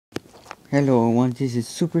Hello everyone, this is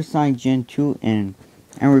SuperSonicGen2 and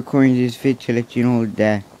I'm recording this video to let you know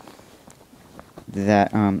that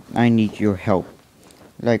I need your help.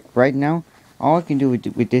 Like right now, all I can do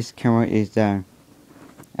with this camera is that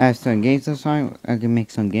I have some games assigned. I can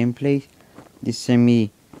make some gameplays. Just send me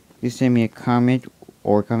a comment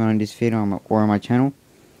or comment on this video or on my channel,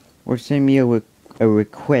 or send me a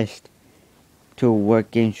request to what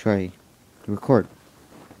game should I record.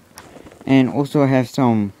 And also I have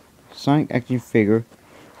some Sonic action figure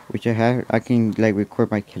which I can like record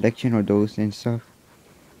my collection of those and stuff.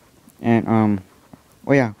 And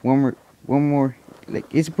oh yeah, one more, like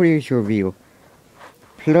it's a pretty short video.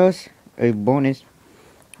 Plus a bonus,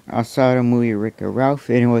 I saw the movie Wreck-It Ralph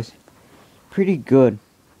and it was pretty good.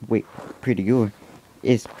 Wait, pretty good.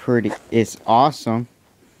 It's awesome.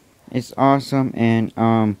 It's awesome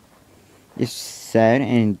and it's sad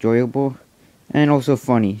and enjoyable and also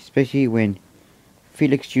funny, especially when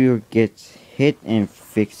Felix Jr. gets hit and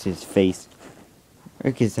fixes his face.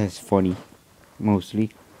 I guess that's funny, mostly.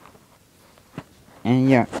 And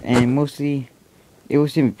yeah, and mostly, it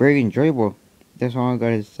was very enjoyable. That's all I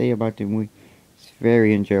gotta say about the movie. It's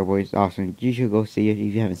very enjoyable. It's awesome. You should go see it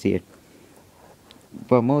if you haven't seen it.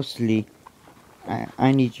 But mostly,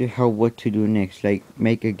 I need your help what to do next. Like,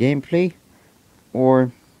 make a gameplay,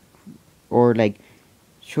 or like,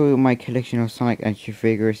 show you my collection of Sonic action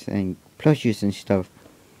figures and plushes and stuff.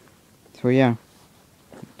 So yeah,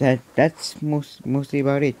 that's mostly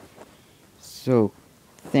about it. So,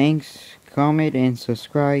 thanks, comment, and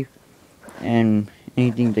subscribe, and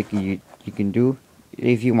anything that you can do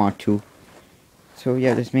if you want to. So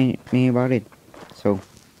yeah, that's me about it. So,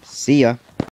 see ya.